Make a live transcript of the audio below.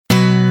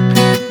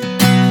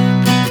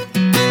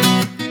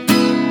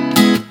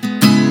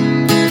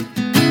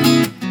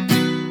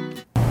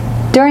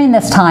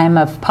During this time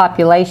of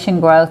population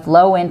growth,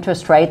 low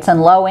interest rates,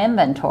 and low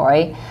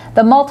inventory,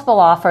 the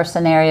multiple offer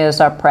scenarios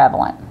are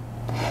prevalent.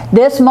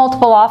 This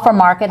multiple offer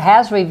market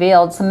has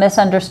revealed some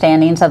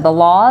misunderstandings of the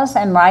laws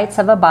and rights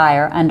of a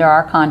buyer under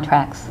our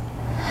contracts.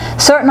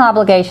 Certain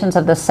obligations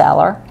of the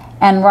seller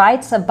and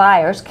rights of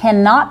buyers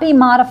cannot be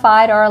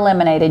modified or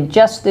eliminated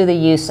just through the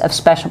use of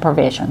special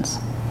provisions.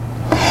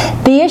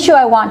 The issue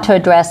I want to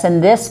address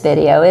in this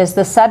video is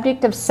the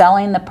subject of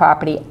selling the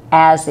property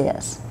as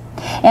is.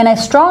 In a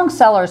strong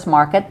seller's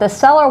market, the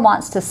seller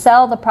wants to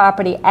sell the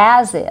property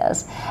as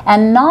is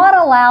and not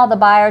allow the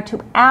buyer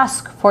to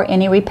ask for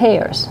any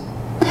repairs.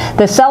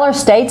 The seller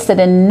states that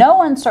in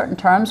no uncertain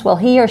terms will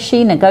he or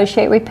she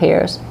negotiate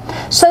repairs,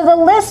 so the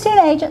listing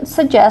agent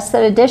suggests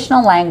that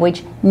additional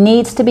language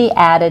needs to be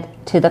added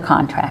to the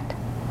contract.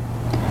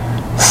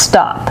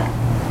 Stop.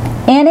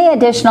 Any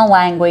additional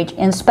language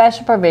in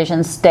special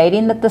provisions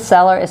stating that the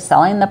seller is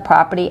selling the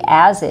property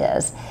as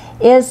is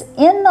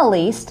in the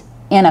least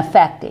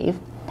ineffective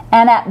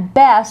and at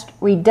best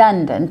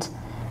redundant,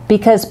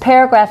 because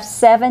paragraph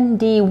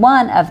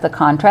 7D1 of the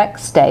contract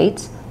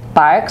states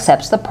buyer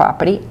accepts the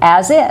property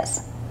as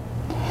is.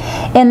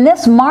 In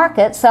this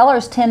market,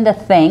 sellers tend to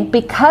think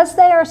because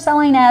they are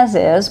selling as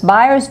is,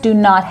 buyers do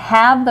not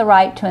have the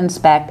right to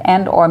inspect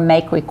and or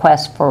make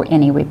requests for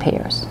any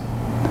repairs.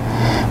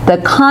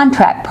 The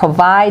contract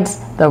provides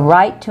the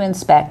right to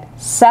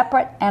inspect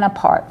separate and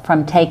apart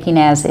from taking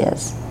as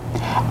is,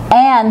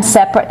 and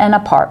separate and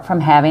apart from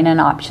having an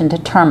option to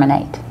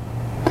terminate.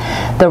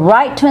 The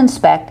right to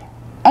inspect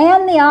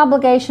and the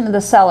obligation of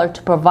the seller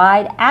to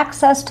provide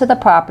access to the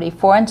property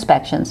for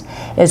inspections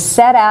is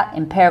set out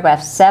in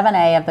paragraph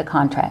 7A of the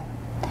contract.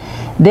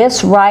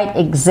 This right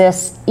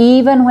exists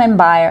even when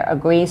buyer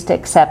agrees to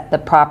accept the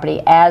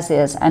property as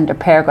is under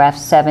paragraph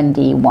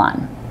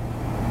 7D1.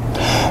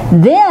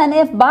 Then,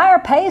 if buyer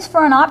pays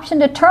for an option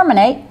to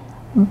terminate,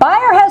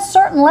 buyer has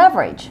certain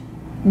leverage.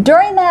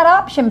 During that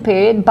option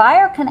period,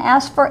 buyer can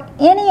ask for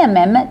any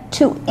amendment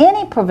to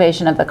any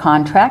provision of the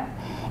contract,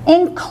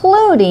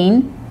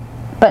 including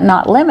but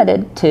not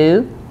limited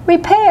to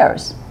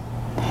repairs.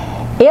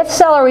 If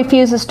seller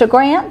refuses to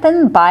grant,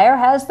 then buyer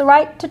has the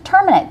right to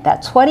terminate.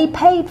 That's what he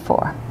paid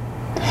for.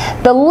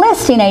 The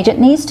listing agent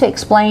needs to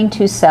explain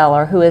to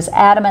seller who is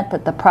adamant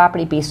that the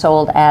property be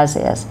sold as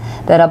is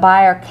that a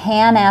buyer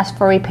can ask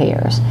for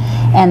repairs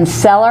and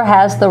seller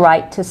has the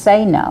right to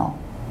say no,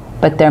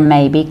 but there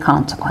may be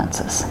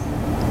consequences.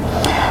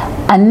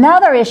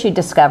 Another issue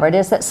discovered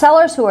is that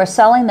sellers who are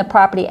selling the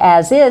property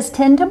as is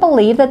tend to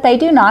believe that they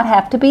do not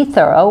have to be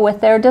thorough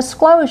with their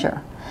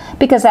disclosure,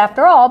 because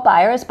after all,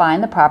 buyer is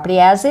buying the property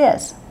as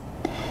is.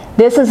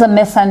 This is a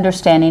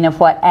misunderstanding of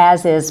what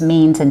as is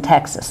means in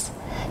Texas.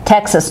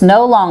 Texas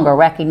no longer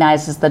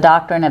recognizes the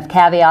doctrine of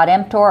caveat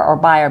emptor or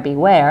buyer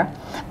beware,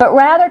 but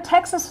rather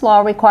Texas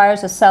law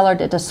requires a seller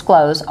to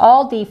disclose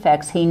all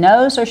defects he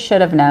knows or should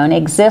have known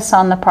exists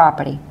on the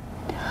property.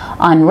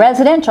 On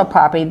residential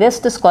property, this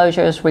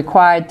disclosure is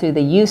required through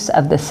the use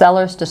of the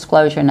seller's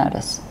disclosure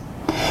notice.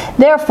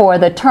 Therefore,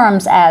 the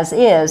terms as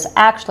is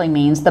actually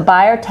means the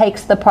buyer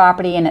takes the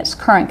property in its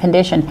current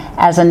condition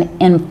as an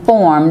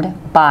informed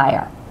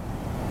buyer.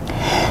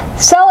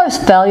 Seller's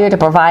failure to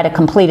provide a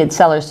completed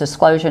seller's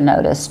disclosure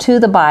notice to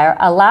the buyer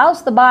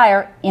allows the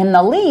buyer in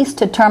the least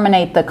to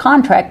terminate the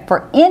contract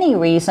for any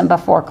reason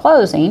before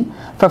closing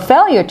for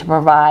failure to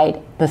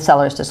provide the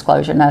seller's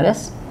disclosure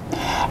notice,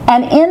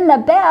 and in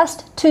the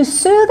best to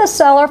sue the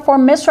seller for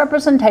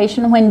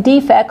misrepresentation when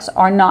defects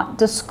are not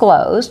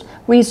disclosed,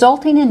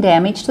 resulting in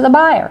damage to the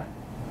buyer.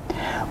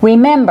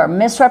 Remember,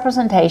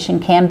 misrepresentation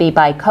can be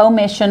by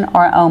commission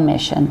or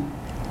omission.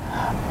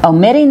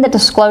 Omitting the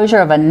disclosure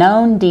of a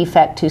known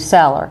defect to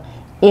seller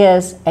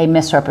is a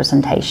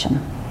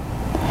misrepresentation.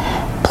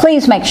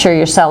 Please make sure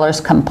your sellers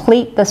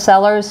complete the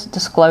seller's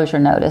disclosure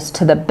notice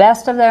to the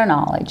best of their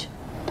knowledge,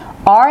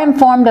 are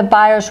informed of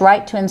buyer's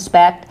right to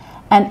inspect,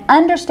 and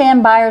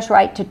understand buyer's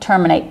right to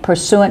terminate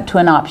pursuant to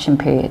an option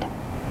period.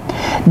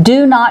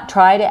 Do not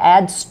try to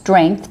add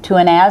strength to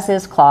an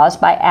as-is clause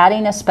by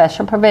adding a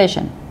special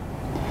provision.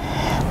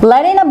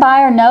 Letting a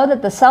buyer know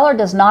that the seller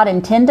does not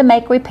intend to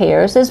make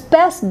repairs is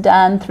best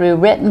done through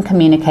written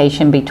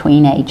communication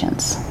between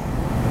agents.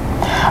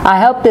 I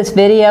hope this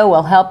video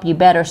will help you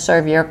better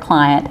serve your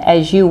client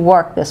as you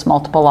work this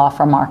multiple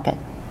offer market.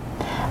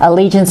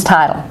 Allegiance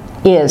Title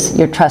is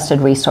your trusted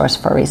resource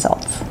for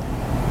results.